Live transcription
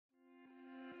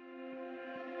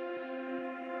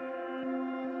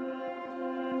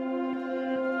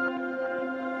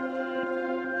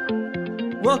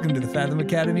Welcome to the Fathom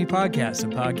Academy podcast, a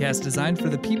podcast designed for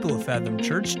the people of Fathom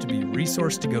Church to be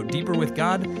resourced to go deeper with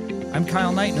God. I'm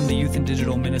Kyle Knight, and I'm the Youth and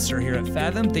Digital Minister here at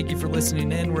Fathom. Thank you for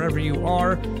listening in wherever you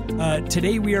are.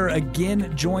 Today we are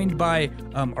again joined by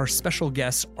our special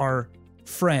guest, our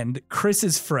friend,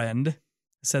 Chris's friend. I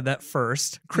said that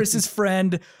first. Chris's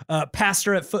friend,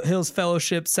 pastor at Foothills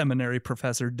Fellowship, seminary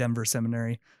professor, Denver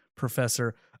Seminary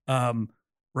professor,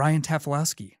 Ryan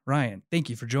Tafilowski. Ryan, thank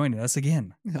you for joining us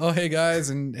again. Oh, hey guys,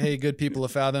 and hey, good people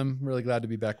of Fathom. Really glad to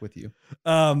be back with you.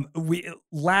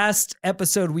 Last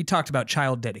episode we talked about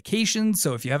child dedication,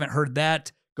 so if you haven't heard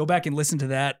that, go back and listen to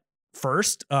that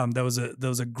first. That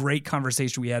was a great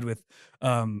conversation we had with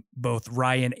both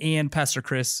Ryan and Pastor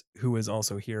Chris, who is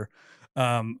also here,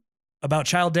 about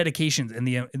child dedications and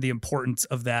the importance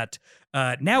of that.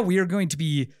 Now we are going to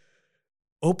be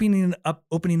opening up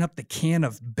the can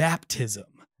of baptism.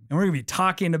 And we're going to be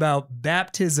talking about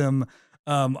baptism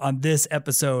on this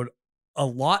episode. A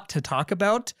lot to talk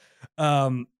about.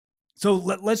 So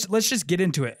let's just get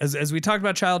into it. As we talked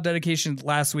about child dedication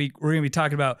last week, we're going to be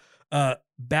talking about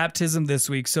baptism this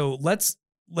week. So let's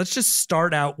just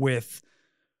start out with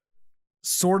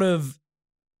sort of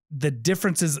the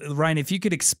differences. Ryan, if you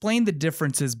could explain the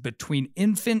differences between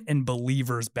infant and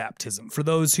believer's baptism for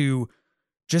those who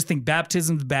just think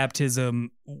baptism's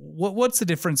baptism. What's the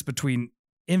difference between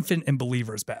infant and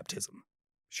believer's baptism?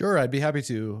 Sure, I'd be happy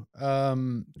to.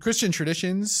 Christian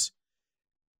traditions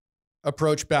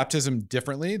approach baptism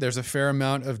differently. There's a fair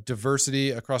amount of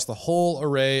diversity across the whole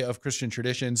array of Christian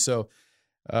traditions. So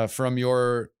from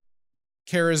your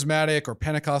charismatic or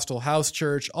Pentecostal house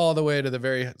church all the way to the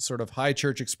very sort of high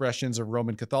church expressions of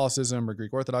Roman Catholicism or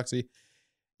Greek Orthodoxy,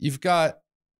 you've got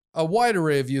a wide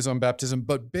array of views on baptism,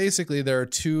 but basically there are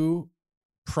two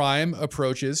prime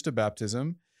approaches to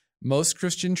baptism. Most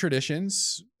Christian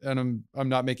traditions, and I'm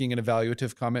not making an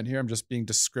evaluative comment here, I'm just being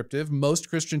descriptive. Most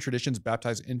Christian traditions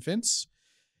baptize infants,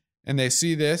 and they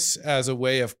see this as a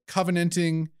way of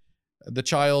covenanting the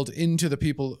child into the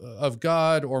people of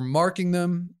God or marking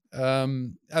them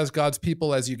as God's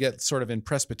people as you get sort of in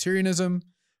Presbyterianism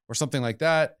or something like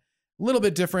that. A little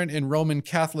bit different in Roman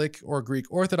Catholic or Greek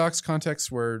Orthodox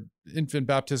contexts where infant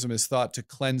baptism is thought to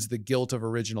cleanse the guilt of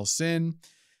original sin,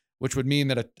 which would mean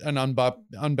that an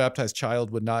unbaptized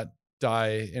child would not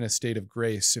die in a state of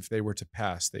grace if they were to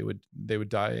pass. They would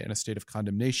die in a state of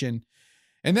condemnation.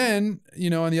 And then,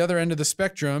 on the other end of the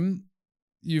spectrum,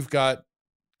 you've got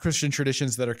Christian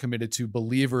traditions that are committed to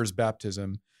believer's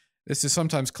baptism. This is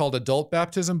sometimes called adult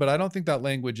baptism, but I don't think that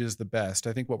language is the best.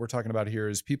 I think what we're talking about here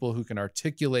is people who can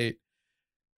articulate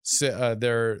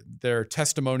their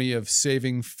testimony of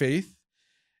saving faith.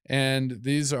 And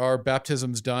these are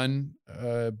baptisms done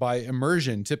by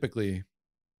immersion, typically,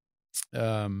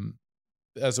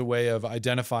 as a way of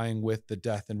identifying with the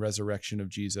death and resurrection of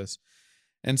Jesus.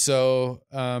 And so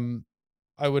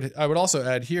I would also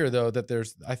add here, though,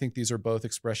 that I think these are both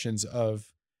expressions of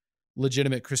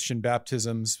legitimate Christian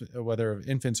baptisms, whether of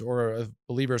infants or of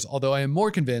believers, although I am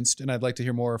more convinced, and I'd like to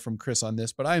hear more from Chris on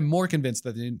this, but I am more convinced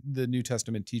that the New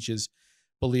Testament teaches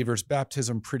believers'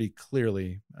 baptism pretty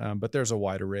clearly, but there's a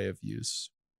wide array of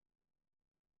views.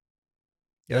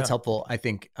 Yeah, that's helpful, I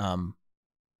think, and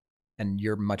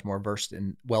you're much more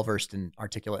well-versed and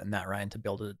articulate in that, Ryan, to be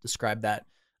able to describe that.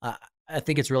 I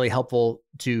think it's really helpful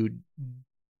to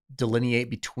delineate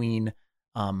between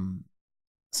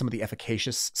some of the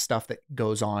efficacious stuff that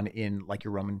goes on in like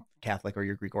your Roman Catholic or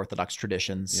your Greek Orthodox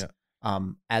traditions,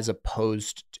 as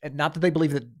opposed to, not that they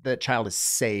believe that the child is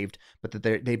saved, but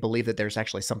that they believe that there's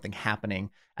actually something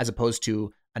happening, as opposed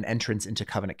to an entrance into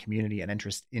covenant community, an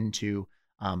entrance into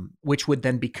which would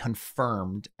then be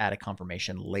confirmed at a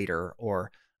confirmation later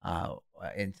or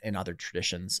in other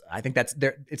traditions. I think that's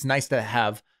there. It's nice to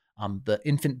have the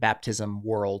infant baptism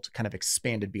world kind of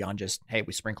expanded beyond just, hey,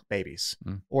 we sprinkle babies,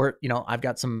 or, I've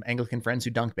got some Anglican friends who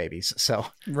dunk babies. So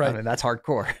right. I mean, that's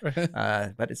hardcore,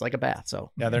 but it's like a bath. So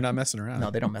yeah, they're not messing around.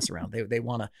 No, they don't mess around. They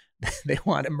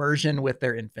want immersion with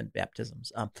their infant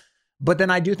baptisms. But then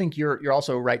I do think you're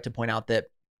also right to point out that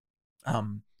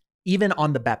even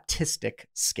on the Baptistic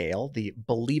scale, the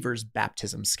believer's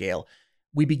baptism scale,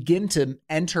 we begin to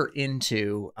enter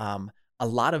into a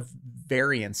lot of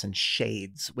variance and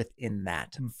shades within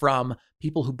that, from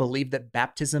people who believe that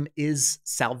baptism is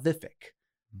salvific.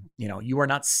 You are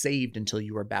not saved until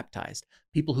you are baptized.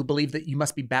 People who believe that you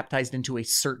must be baptized into a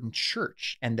certain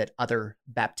church and that other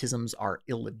baptisms are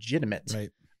illegitimate. Right.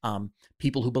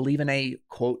 People who believe in a,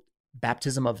 quote,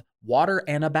 baptism of water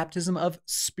and a baptism of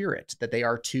spirit, that they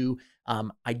are two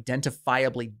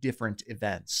identifiably different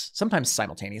events, sometimes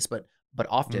simultaneous, but but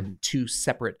often two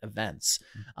separate events.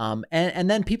 And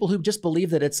then people who just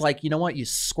believe that it's like, you know what, you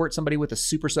squirt somebody with a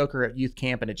super soaker at youth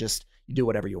camp and you do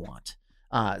whatever you want.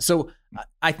 So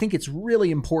I think it's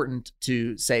really important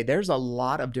to say there's a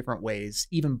lot of different ways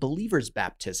even believers'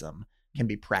 baptism can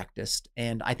be practiced.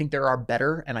 And I think there are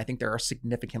better, and I think there are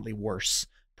significantly worse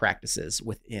practices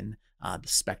within the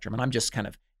spectrum. And I'm just kind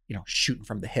of, shooting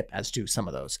from the hip as to some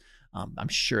of those. I'm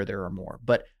sure there are more,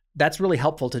 but that's really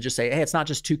helpful to just say, hey, it's not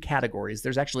just two categories.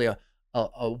 There's actually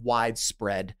a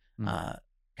widespread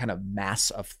kind of mass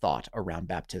of thought around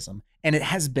baptism. And it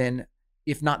has been,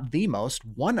 if not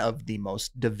one of the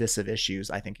most divisive issues,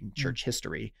 I think, in church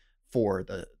history for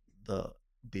the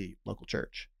local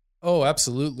church. Oh,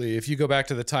 absolutely. If you go back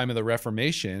to the time of the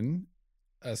Reformation,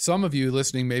 some of you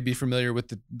listening may be familiar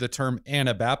with the term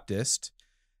Anabaptist.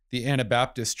 The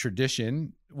Anabaptist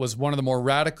tradition was one of the more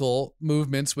radical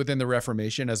movements within the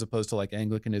Reformation, as opposed to like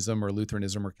Anglicanism or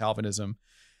Lutheranism or Calvinism.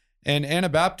 And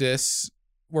Anabaptists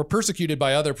were persecuted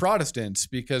by other Protestants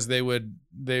because they would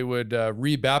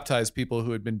rebaptize people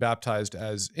who had been baptized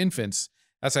as infants.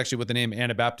 That's actually what the name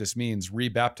Anabaptist means,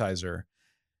 rebaptizer.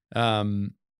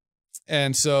 And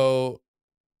so,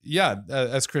 yeah,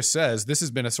 as Chris says, this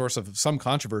has been a source of some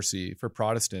controversy for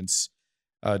Protestants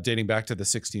dating back to the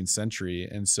 16th century.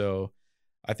 And so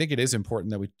I think it is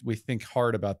important that we think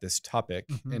hard about this topic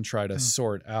and try to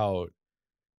sort out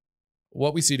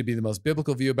what we see to be the most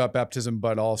biblical view about baptism,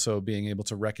 but also being able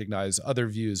to recognize other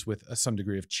views with some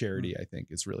degree of charity, I think,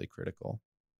 is really critical.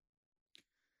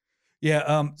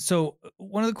 Yeah. So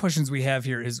one of the questions we have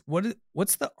here is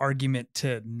what's the argument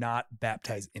to not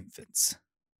baptize infants?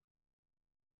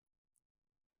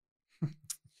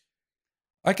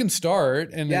 I can start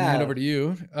and then hand over to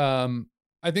you.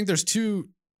 I think there's two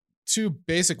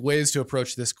basic ways to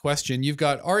approach this question. You've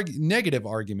got negative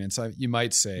arguments, you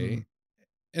might say,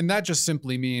 and that just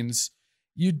simply means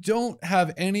you don't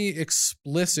have any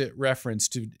explicit reference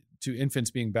to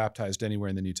infants being baptized anywhere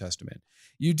in the New Testament.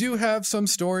 You do have some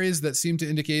stories that seem to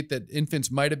indicate that infants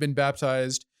might have been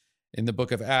baptized. In the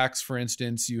book of Acts, for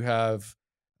instance, you have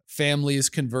families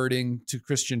converting to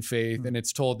Christian faith, and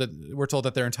we're told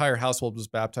that their entire household was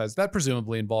baptized. That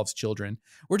presumably involves children.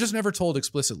 We're just never told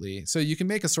explicitly. So you can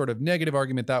make a sort of negative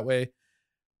argument that way.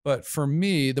 But for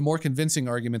me, the more convincing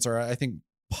arguments are, I think,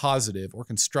 positive or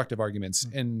constructive arguments.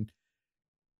 And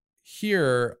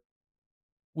here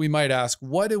we might ask,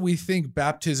 what do we think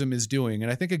baptism is doing?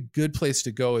 And I think a good place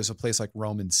to go is a place like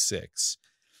Romans 6,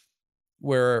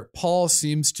 where Paul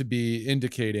seems to be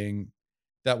indicating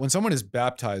that when someone is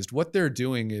baptized, what they're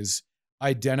doing is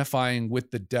identifying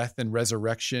with the death and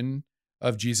resurrection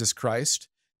of Jesus Christ.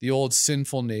 The old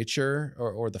sinful nature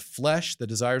or the flesh, the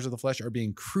desires of the flesh, are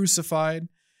being crucified,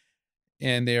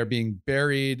 and they are being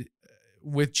buried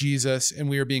with Jesus, and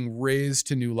we are being raised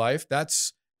to new life.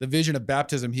 That's the vision of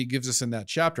baptism he gives us in that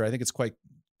chapter. I think it's quite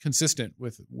consistent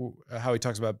with how he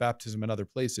talks about baptism in other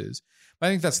places. But I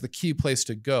think that's the key place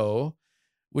to go,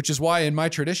 which is why in my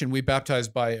tradition we baptize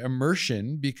by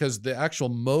immersion, because the actual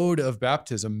mode of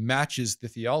baptism matches the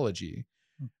theology,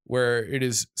 where it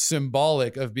is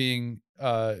symbolic of being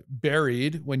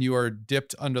buried when you are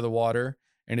dipped under the water,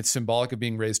 and it's symbolic of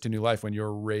being raised to new life when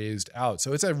you're raised out.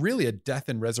 So it's really a death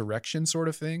and resurrection sort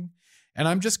of thing. And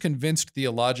I'm just convinced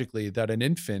theologically that an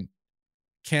infant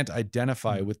can't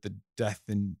identify with the death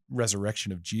and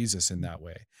resurrection of Jesus in that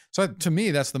way. So to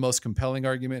me, that's the most compelling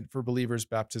argument for believers'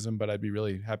 baptism, but I'd be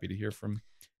really happy to hear from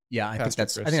I think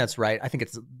that's right. I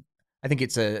think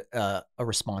it's a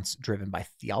response driven by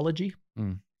theology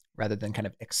rather than kind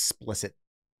of explicit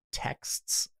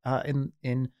texts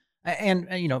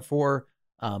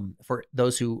for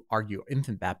those who argue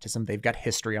infant baptism, they've got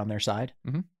history on their side.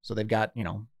 So they've got,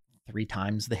 3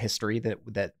 times the history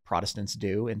that Protestants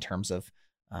do in terms of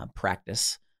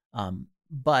practice.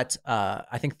 But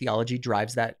I think theology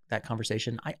drives that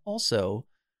conversation. I also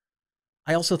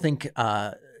think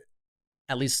at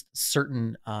least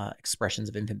certain expressions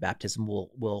of infant baptism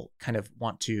will kind of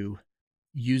want to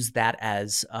use that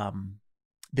as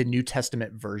the New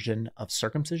Testament version of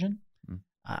circumcision,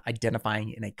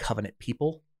 identifying in a covenant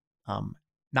people.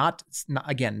 Not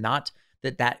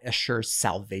that assures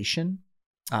salvation,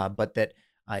 but that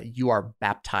you are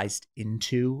baptized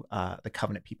into the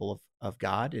covenant people of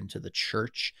God, into the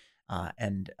church,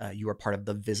 and you are part of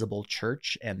the visible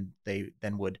church, and they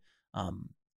then would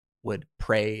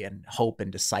pray and hope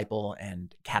and disciple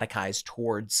and catechize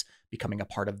towards becoming a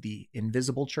part of the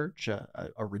invisible church,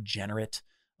 a regenerate,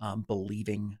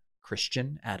 believing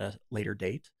Christian at a later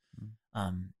date.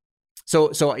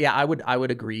 So yeah, I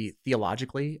would agree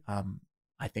theologically.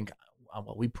 I think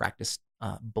we practice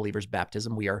believers'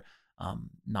 baptism. We are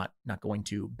not going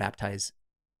to baptize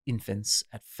infants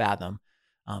at Fathom.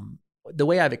 The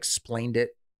way I've explained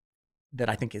it that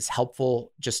I think is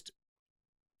helpful, just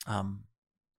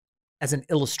as an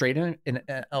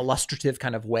illustrative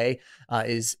kind of way,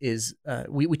 is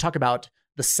we talk about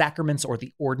the sacraments or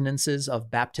the ordinances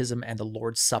of baptism and the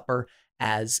Lord's Supper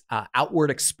as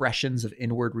outward expressions of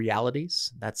inward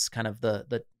realities. That's kind of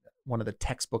the one of the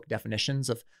textbook definitions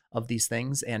of these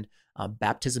things. And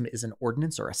baptism is an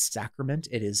ordinance or a sacrament.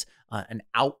 It is an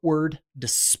outward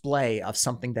display of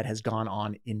something that has gone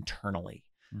on internally.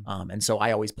 And so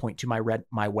I always point to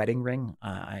my wedding ring.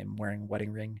 I'm wearing a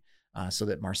wedding ring so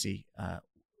that Marcy,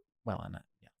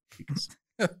 because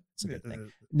it's a good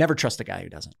thing. Never trust a guy who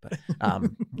doesn't. But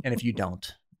and if you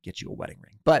don't, get you a wedding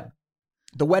ring. But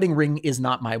the wedding ring is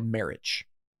not my marriage,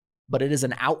 but it is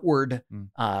an outward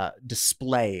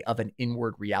display of an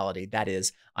inward reality. That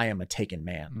is, I am a taken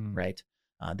man, right?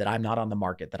 That I'm not on the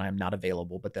market, that I'm not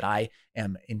available, but that I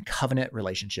am in covenant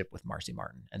relationship with Marcy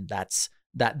Martin. And that's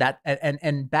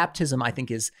and baptism, I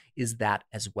think, is that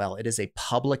as well. It is a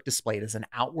public display. It is an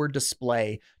outward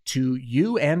display to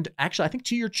you, and actually, I think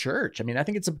to your church. I mean, I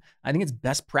think it's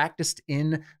best practiced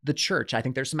in the church. I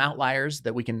think there's some outliers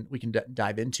that we can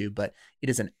dive into, but it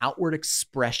is an outward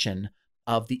expression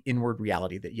of the inward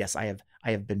reality that, yes, I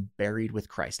have been buried with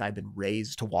Christ. I've been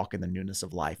raised to walk in the newness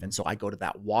of life. And so I go to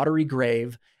that watery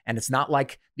grave, and it's not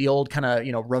like the old kind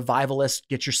of, revivalist,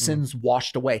 get your sins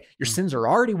washed away. Your sins are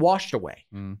already washed away.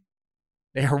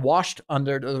 They are washed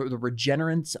under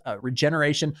the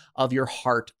regeneration of your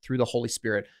heart through the Holy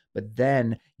Spirit. But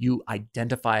then you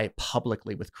identify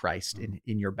publicly with Christ in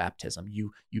your baptism.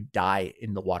 You die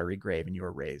in the watery grave, and you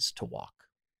are raised to walk.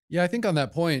 Yeah, I think on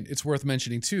that point, it's worth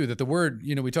mentioning too, that the word,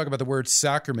 we talk about the word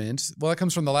sacrament. Well, that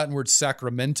comes from the Latin word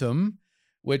sacramentum,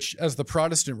 which, as the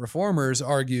Protestant reformers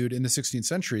argued in the 16th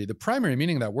century, the primary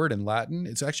meaning of that word in Latin,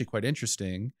 it's actually quite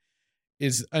interesting,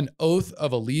 is an oath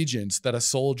of allegiance that a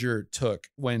soldier took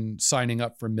when signing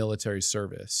up for military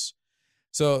service.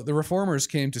 So the reformers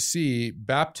came to see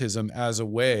baptism as a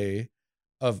way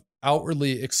of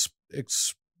outwardly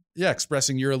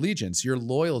expressing your allegiance, your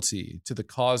loyalty to the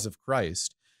cause of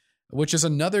Christ, which is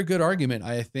another good argument,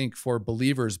 I think, for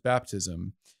believers'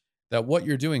 baptism, that what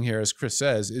you're doing here, as Chris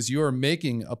says, is you're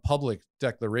making a public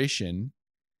declaration,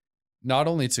 not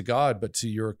only to God, but to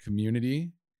your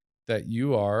community, that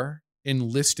you are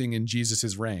enlisting in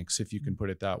Jesus's ranks, if you can put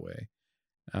it that way.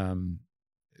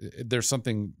 There's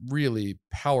something really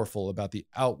powerful about the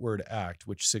outward act,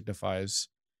 which signifies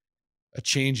a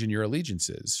change in your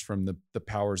allegiances from the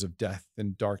powers of death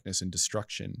and darkness and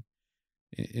destruction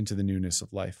into the newness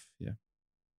of life. Yeah.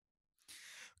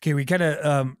 Okay. We kind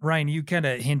of, Ryan, you kind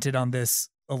of hinted on this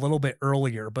a little bit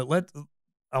earlier, but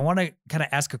I want to kind of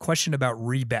ask a question about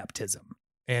rebaptism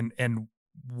and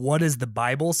what does the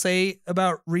Bible say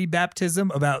about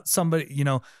rebaptism? About somebody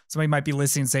might be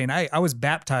listening saying, I was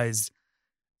baptized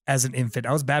as an infant.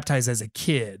 I was baptized as a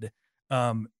kid.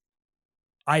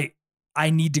 I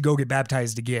need to go get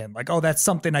baptized again. Like, oh, that's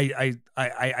something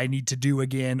I need to do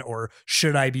again, or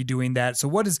should I be doing that? So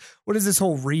what is this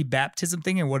whole rebaptism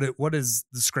thing, and what does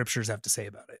the scriptures have to say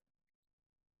about it?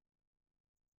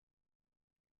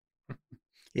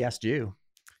 He asked you.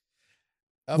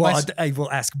 Well, I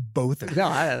will ask both of you. No,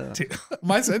 I don't know. Too.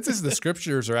 My sense is the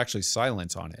scriptures are actually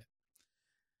silent on it.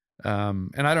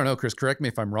 And I don't know, Chris, correct me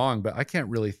if I'm wrong, but I can't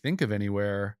really think of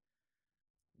anywhere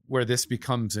where this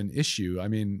becomes an issue. I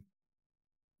mean,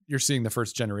 you're seeing the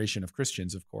first generation of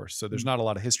Christians, of course, so there's not a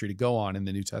lot of history to go on in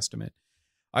the New Testament.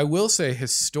 I will say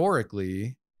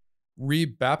historically,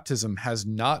 rebaptism has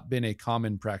not been a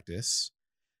common practice.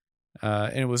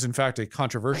 And it was, in fact, a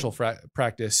controversial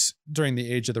practice during the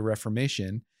age of the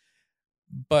Reformation.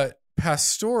 But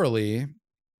pastorally,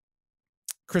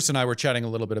 Chris and I were chatting a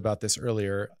little bit about this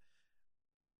earlier.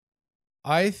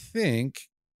 I think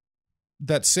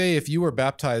that, say, if you were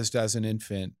baptized as an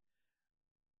infant,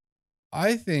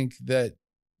 I think that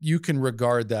you can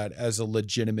regard that as a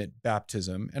legitimate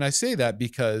baptism. And I say that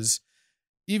because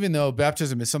even though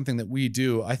baptism is something that we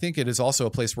do, I think it is also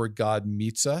a place where God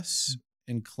meets us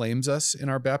and claims us in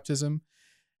our baptism.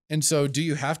 And so do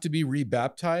you have to be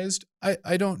rebaptized?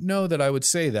 I don't know that I would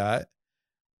say that.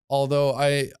 Although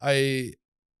I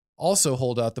also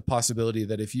hold out the possibility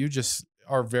that if you just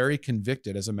are very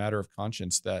convicted as a matter of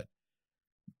conscience that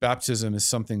baptism is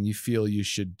something you feel you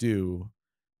should do,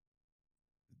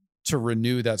 to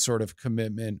renew that sort of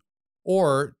commitment,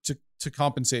 or to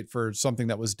compensate for something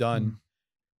that was done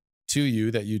to you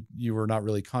that you were not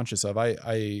really conscious of,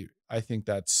 I think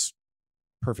that's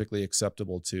perfectly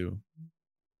acceptable too.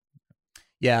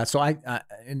 Yeah. So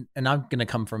and I'm going to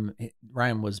come from,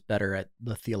 Ryan was better at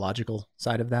the theological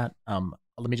side of that.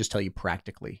 Let me just tell you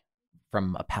practically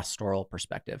from a pastoral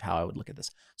perspective, how I would look at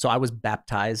this. So I was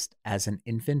baptized as an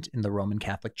infant in the Roman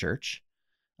Catholic Church.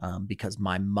 Because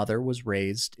my mother was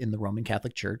raised in the Roman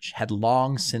Catholic Church, had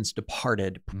long since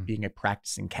departed being a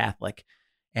practicing Catholic,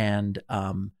 and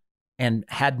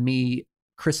had me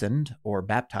christened or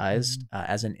baptized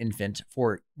as an infant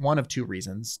for one of two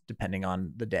reasons, depending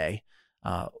on the day.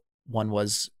 One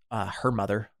was her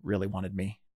mother really wanted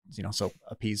me, so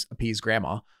appease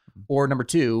grandma, or number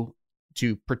two,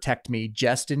 to protect me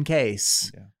just in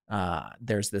case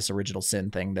there's this original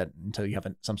sin thing that until you have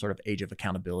some sort of age of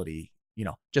accountability,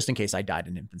 just in case I died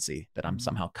in infancy, that I'm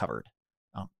somehow covered.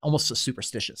 Almost a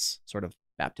superstitious sort of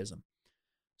baptism.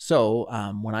 So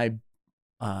when I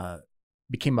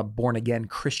became a born-again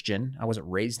Christian, I wasn't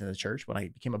raised in the church. When I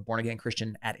became a born-again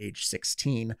Christian at age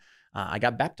 16, I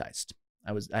got baptized.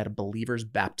 I had a believer's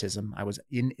baptism. I was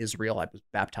in Israel. I was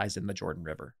baptized in the Jordan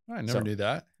River. I never knew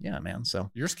that. Yeah, man. So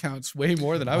yours counts way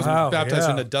more than I was baptized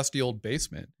in a dusty old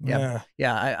basement. Yeah.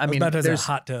 I mean, there's a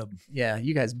hot tub. Yeah,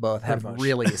 you guys both have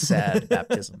really sad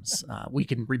baptisms. We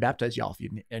can rebaptize y'all if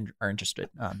you are interested.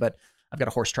 But I've got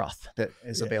a horse trough that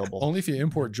is available. Only if you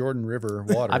import Jordan River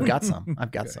water. I've got some.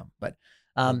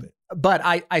 But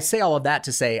I say all of that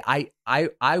to say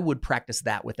I would practice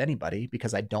that with anybody,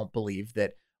 because I don't believe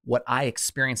that what I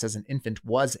experienced as an infant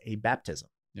was a baptism.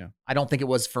 Yeah. I don't think it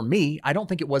was for me. I don't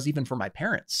think it was even for my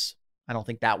parents. I don't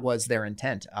think that was their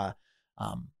intent.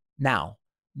 Now,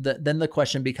 then the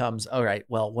question becomes, all right,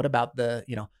 well, what about the,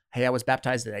 hey, I was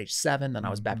baptized at age 7, then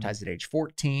I was baptized at age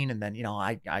 14. And then,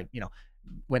 I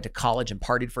went to college and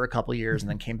partied for a couple of years and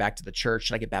then came back to the church.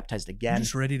 Should I get baptized again? I'm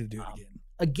just ready to do it again.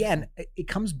 Again, it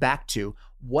comes back to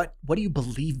what do you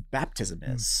believe baptism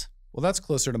is? Well, that's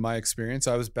closer to my experience.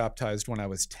 I was baptized when I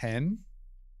was 10.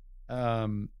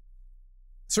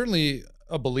 Certainly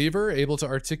a believer, able to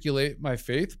articulate my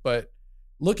faith, but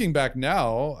looking back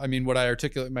now, I mean, would I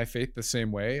articulate my faith the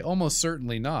same way? Almost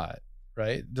certainly not,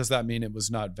 right? Does that mean it was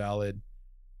not valid?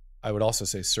 I would also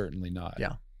say certainly not.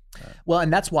 Yeah. Well,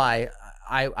 and that's why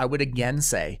I would again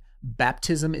say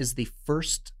baptism is the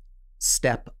first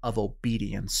step of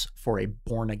obedience for a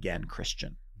born-again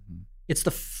Christian. Mm-hmm. It's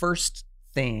the first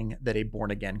thing that a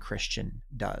born-again Christian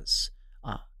does.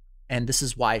 And this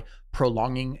is why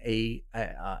prolonging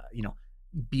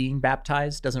being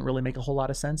baptized doesn't really make a whole lot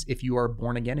of sense. If you are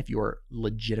born again, if you are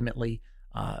legitimately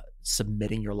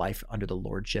submitting your life under the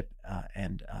lordship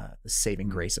and the saving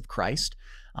grace of Christ.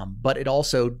 But it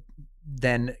also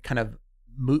then kind of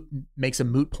makes a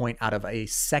moot point out of a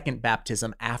second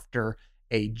baptism after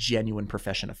a genuine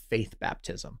profession of faith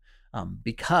baptism,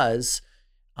 because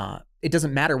it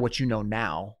doesn't matter what you know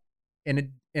now, and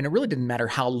it really didn't matter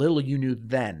how little you knew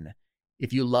then.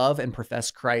 If you love and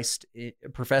profess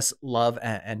love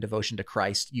and devotion to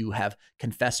Christ, you have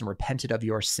confessed and repented of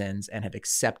your sins and have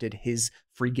accepted his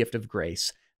free gift of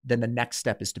grace, then the next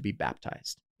step is to be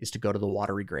baptized, is to go to the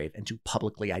watery grave and to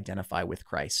publicly identify with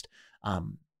Christ.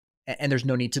 And there's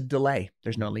no need to delay.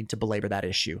 There's no need to belabor that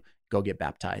issue. Go get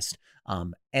baptized.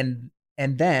 And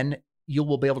then you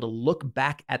will be able to look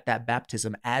back at that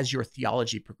baptism as your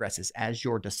theology progresses, as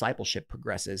your discipleship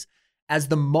progresses, as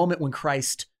the moment when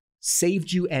Christ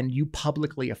saved you and you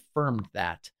publicly affirmed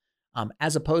that,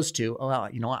 as opposed to,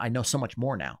 I know so much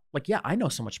more now. Like, yeah, I know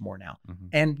so much more now. Mm-hmm.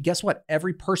 And guess what?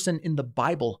 Every person in the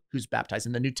Bible who's baptized,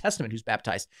 in the New Testament who's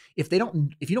baptized, if you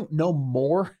don't know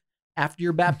more after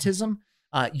your baptism,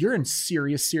 you're in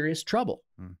serious, serious trouble.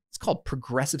 Mm. It's called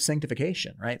progressive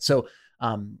sanctification, right? So,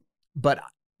 but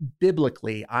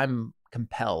biblically, I'm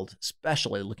compelled,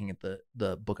 especially looking at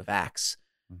the book of Acts,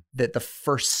 that the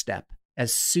first step,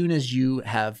 as soon as you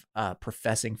have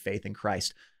professing faith in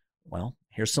Christ, well,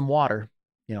 here's some water,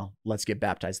 let's get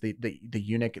baptized. The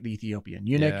eunuch, the Ethiopian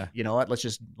eunuch, yeah. You know what? Let's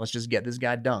just get this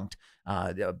guy dunked.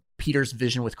 Peter's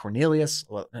vision with Cornelius.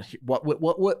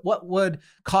 What would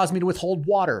cause me to withhold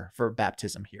water for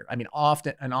baptism here? I mean,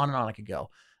 often and on I could go.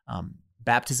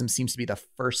 Baptism seems to be the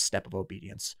first step of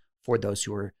obedience for those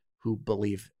who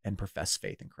believe and profess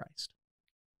faith in Christ.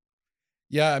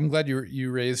 Yeah, I'm glad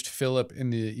you raised Philip in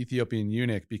the Ethiopian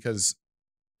eunuch, because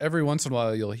every once in a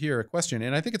while you'll hear a question,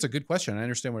 and I think it's a good question. I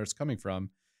understand where it's coming from.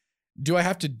 Do I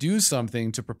have to do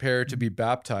something to prepare to be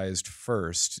baptized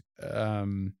first?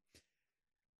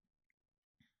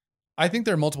 I think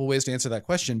there are multiple ways to answer that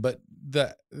question, but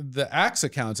the Acts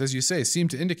accounts, as you say, seem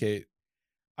to indicate,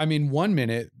 I mean, 1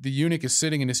 minute, the eunuch is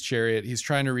sitting in his chariot. He's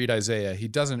trying to read Isaiah. He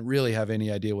doesn't really have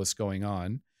any idea what's going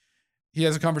on. He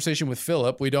has a conversation with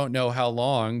Philip. We don't know how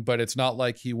long, but it's not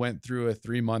like he went through a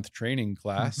 3-month training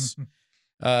class.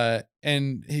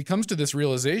 And he comes to this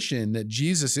realization that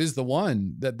Jesus is the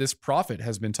one that this prophet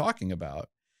has been talking about.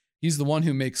 He's the one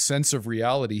who makes sense of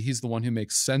reality. He's the one who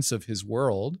makes sense of his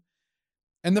world.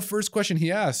 And the first question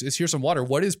he asks is, here's some water.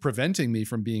 What is preventing me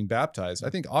from being baptized? I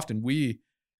think often we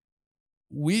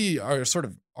are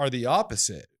the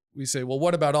opposite. We say, well,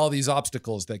 what about all these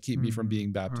obstacles that keep me from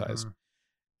being baptized?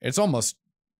 It's almost,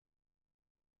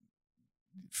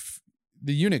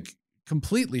 the eunuch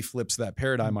completely flips that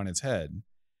paradigm on its head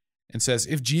and says,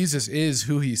 if Jesus is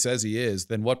who he says he is,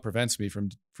 then what prevents me from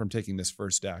taking this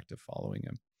first act of following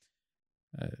him,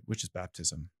 which is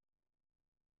baptism?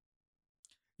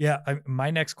 Yeah,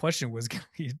 my next question was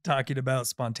talking about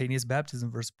spontaneous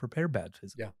baptism versus prepared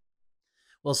baptism. Yeah.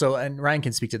 Well, so, and Ryan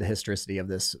can speak to the historicity of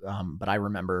this, but I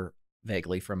remember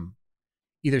vaguely from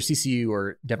either CCU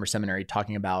or Denver Seminary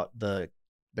talking about the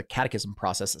catechism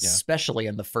process, especially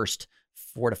in the first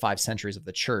 4 to 5 centuries of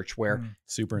the church, where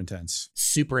super intense.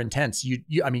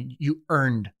 You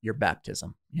earned your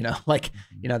baptism,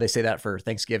 they say that for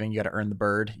Thanksgiving, you got to earn the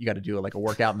bird. You got to do like a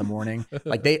workout in the morning.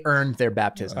 Like they earned their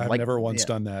baptism. I've never once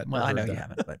done that. Well, I know you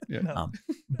haven't, but,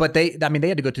 but they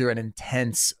had to go through an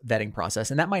intense vetting process,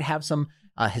 and that might have some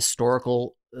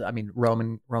historical,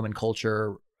 Roman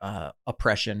culture,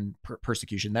 oppression,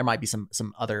 persecution. There might be some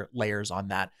other layers on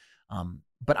that.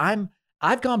 But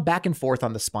I've gone back and forth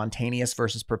on the spontaneous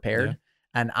versus prepared.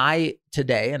 And I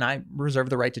reserve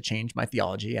the right to change my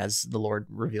theology as the Lord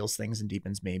reveals things and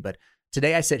deepens me. But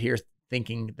today I sit here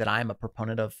thinking that I'm a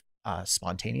proponent of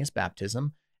spontaneous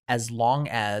baptism, as long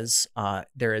as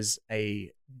there is a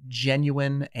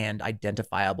genuine and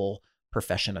identifiable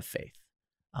profession of faith.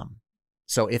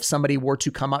 So if somebody were to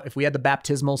come up, if we had the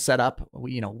baptismal set up,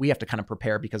 we have to kind of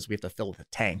prepare because we have to fill the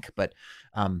tank. But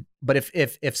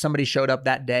if somebody showed up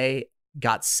that day,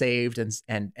 got saved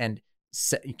and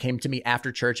came to me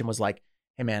after church and was like,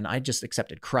 hey man, I just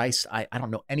accepted Christ. I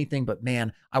don't know anything, but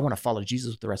man, I want to follow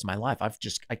Jesus the rest of my life.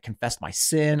 I confessed my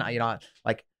sin. I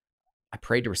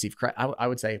prayed to receive Christ. I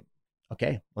would say,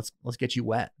 okay, let's get you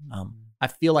wet. I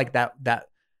feel like that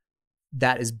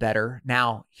is better.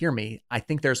 Now, hear me. I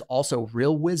think there's also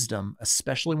real wisdom,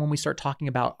 especially when we start talking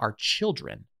about our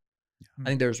children. I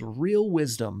think there's real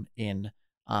wisdom in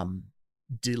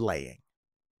delaying.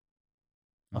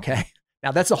 Okay.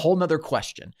 Now that's a whole nother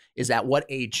question, is at what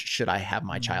age should I have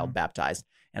my child baptized?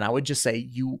 And I would just say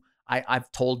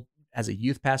I've told as a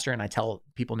youth pastor, and I tell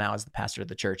people now as the pastor of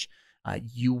the church,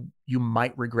 you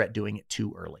might regret doing it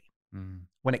too early.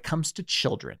 When it comes to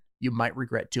children, you might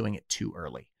regret doing it too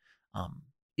early.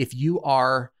 If you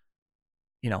are,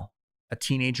 a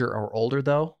teenager or older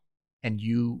though, and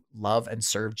you love and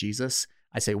serve Jesus,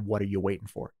 I say, what are you waiting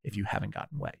for if you haven't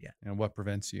gotten wet yet? And what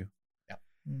prevents you? Yeah.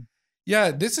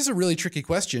 Yeah, this is a really tricky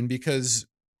question, because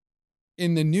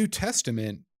in the New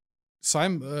Testament,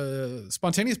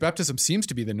 spontaneous baptism seems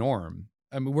to be the norm.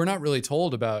 I mean, we're not really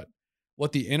told about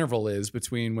what the interval is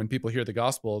between when people hear the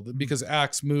gospel, because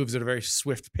Acts moves at a very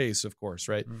swift pace, of course,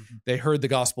 right? They heard the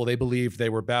gospel, they believed, they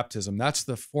were baptism. That's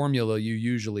the formula you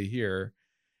usually hear.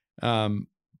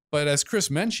 But as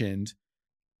Chris mentioned,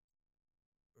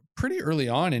 pretty early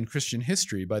on in Christian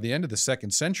history, by the end of the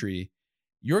 2nd century,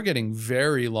 you're getting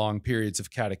very long periods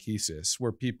of catechesis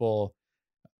where people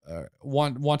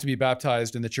want to be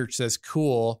baptized, and the church says,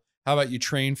 cool, how about you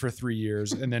train for 3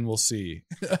 years and then we'll see.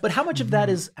 But how much of that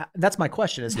that's my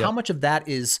question, is how much of that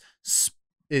is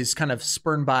kind of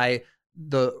spurned by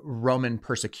the Roman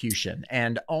persecution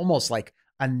and almost like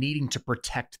a needing to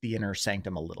protect the inner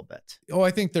sanctum a little bit? Oh,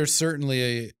 I think there's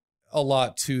certainly a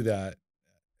lot to that.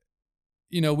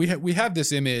 We have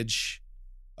this image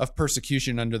of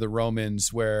persecution under the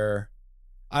Romans where,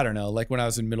 I don't know, like when I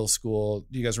was in middle school,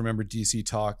 do you guys remember DC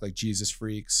Talk, like Jesus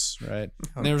Freaks, right?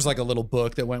 And there was like a little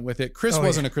book that went with it. Chris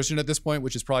wasn't a Christian at this point,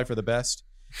 which is probably for the best,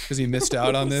 because he missed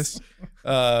out on this.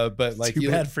 But like,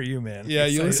 too bad for you, man. Yeah,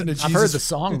 you listen to Jesus. I've heard the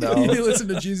song though. You listen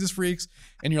to Jesus Freaks,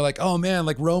 and you're like, oh man,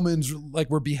 like Romans,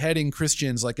 like we're beheading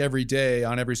Christians like every day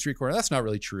on every street corner. That's not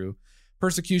really true.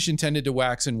 Persecution tended to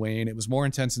wax and wane. It was more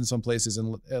intense in some places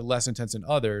and less intense in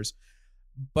others.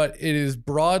 But it is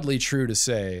broadly true to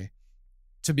say,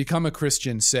 to become a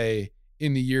Christian, say,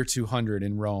 in the year 200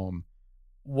 in Rome,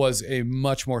 was a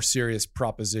much more serious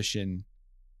proposition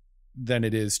than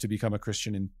it is to become a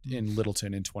Christian in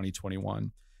Littleton in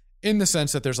 2021, in the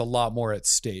sense that there's a lot more at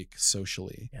stake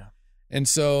socially. Yeah. And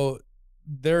so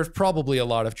there's probably a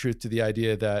lot of truth to the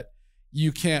idea that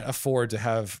you can't afford to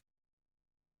have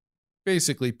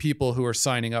basically people who are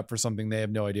signing up for something they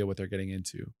have no idea what they're getting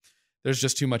into. There's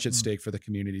just too much at stake for the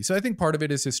community. So I think part of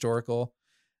it is historical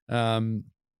and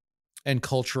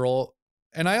cultural.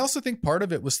 And I also think part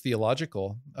of it was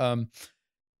theological.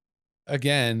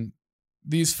 again,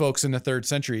 these folks in the 3rd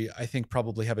century, I think,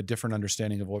 probably have a different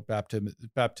understanding of what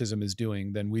baptism is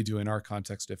doing than we do in our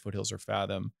context at Foothills or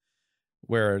Fathom,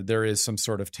 where there is some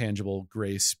sort of tangible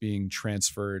grace being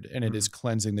transferred and it is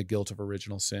cleansing the guilt of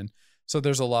original sin. So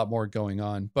there's a lot more going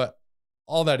on. But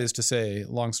all that is to say,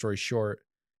 long story short,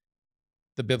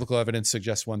 the biblical evidence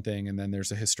suggests one thing, and then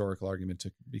there's a historical argument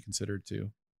to be considered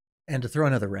too. And to throw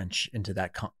another wrench into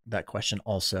that question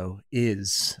also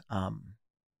is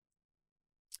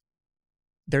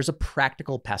there's a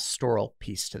practical pastoral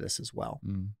piece to this as well.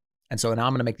 And so, and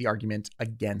I'm going to make the argument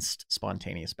against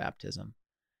spontaneous baptism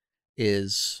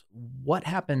is what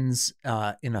happens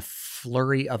in a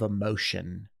flurry of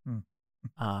emotion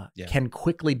can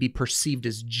quickly be perceived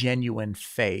as genuine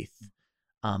faith.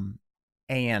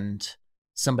 And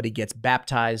somebody gets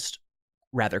baptized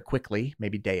rather quickly,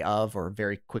 maybe day of or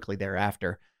very quickly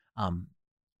thereafter.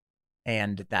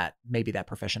 And that maybe that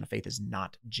profession of faith is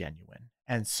not genuine.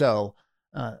 And so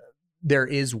there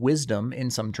is wisdom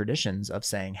in some traditions of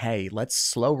saying, hey, let's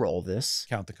slow roll this.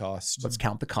 Count the cost. Let's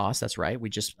count the cost. That's right.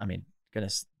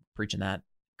 Goodness, preaching that,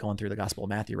 going through the Gospel of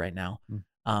Matthew right now.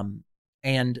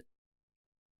 And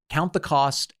count the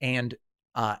cost and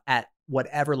at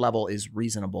whatever level is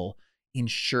reasonable,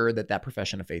 ensure that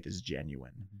profession of faith is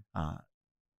genuine.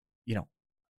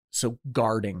 So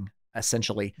guarding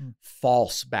essentially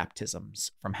false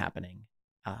baptisms from happening.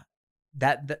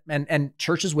 And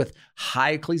churches with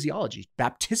high ecclesiology,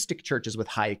 Baptistic churches with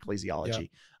high ecclesiology,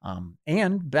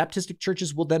 and Baptistic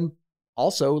churches will then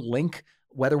also link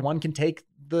whether one can take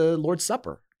the Lord's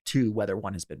Supper to whether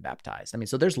one has been baptized.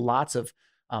 So there's lots of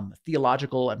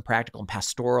theological and practical and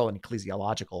pastoral and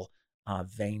ecclesiological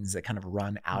veins that kind of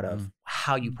run out of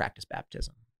how you practice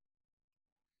baptism.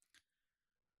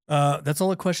 That's all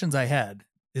the questions I had.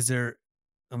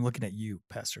 I'm looking at you,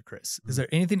 Pastor Chris. Is there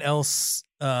anything else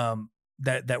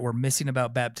that we're missing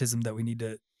about baptism that we need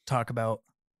to talk about?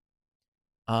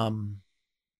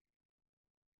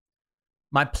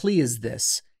 My plea is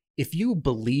this. If you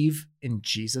believe in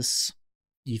Jesus,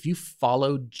 if you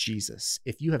follow Jesus,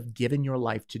 if you have given your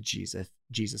life to Jesus,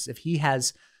 if he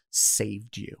has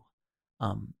saved you,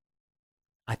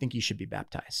 I think you should be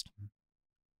baptized.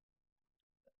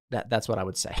 That's what I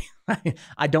would say.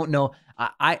 I don't know.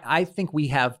 I think we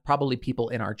have probably people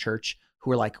in our church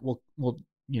who are like, well,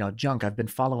 Junk, I've been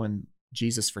following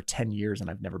Jesus for 10 years and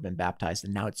I've never been baptized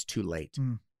and now it's too late.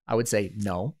 I would say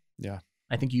no. Yeah.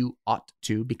 I think you ought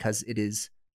to, because it is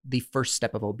the first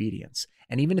step of obedience.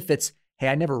 And even if it's, hey,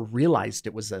 I never realized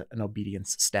it was an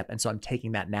obedience step, and so I'm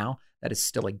taking that now, that is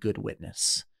still a good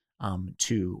witness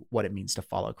to what it means to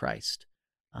follow Christ.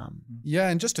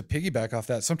 And just to piggyback off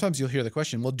that, sometimes you'll hear the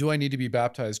question, well, do I need to be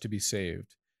baptized to be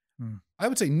saved? I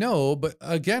would say no, but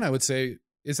again, I would say,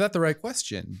 is that the right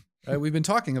question? Right? We've been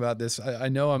talking about this. I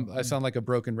know I sound like a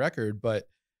broken record, but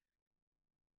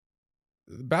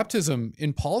baptism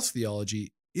in Paul's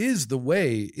theology is the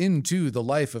way into the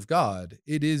life of God.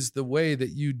 It is the way that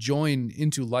you join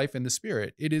into life in the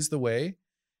Spirit. It is the way,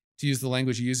 to use the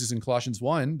language he uses in Colossians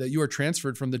 1, that you are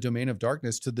transferred from the domain of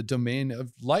darkness to the domain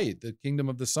of light, the kingdom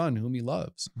of the Son whom he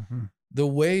loves. The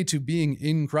way to being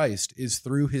in Christ is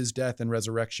through his death and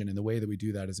resurrection, and the way that we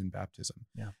do that is in baptism.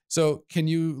 So can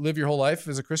you live your whole life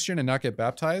as a Christian and not get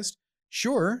baptized?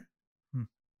 Sure.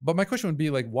 But my question would be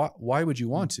like, why would you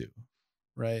want to?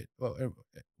 Right? Well,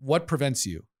 what prevents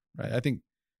you? Right? I think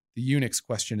the eunuch's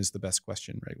question is the best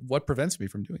question, right? What prevents me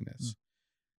from doing this?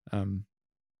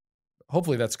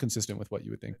 Hopefully that's consistent with what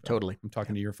you would think. Totally. I'm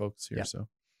talking to your folks here. So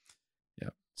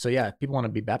if people want to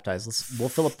be baptized, we'll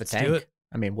fill up the tank. Do it.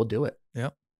 We'll do it.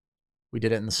 Yep. We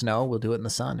did it in the snow. We'll do it in the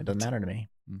sun. It doesn't matter to me.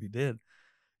 We did.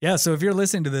 Yeah. So if you're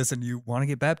listening to this and you want to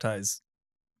get baptized,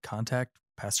 contact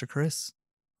Pastor Chris,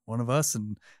 one of us,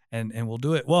 and we'll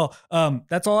do it. Well,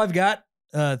 that's all I've got.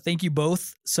 Thank you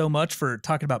both so much for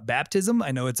talking about baptism.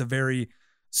 I know it's a very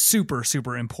super,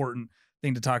 super important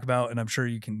thing to talk about, and I'm sure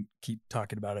you can keep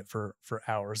talking about it for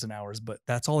hours and hours, but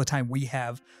that's all the time we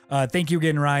have. Thank you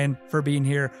again, Ryan, for being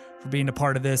here, for being a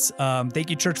part of this.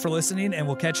 Thank you, church, for listening, and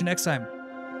we'll catch you next time.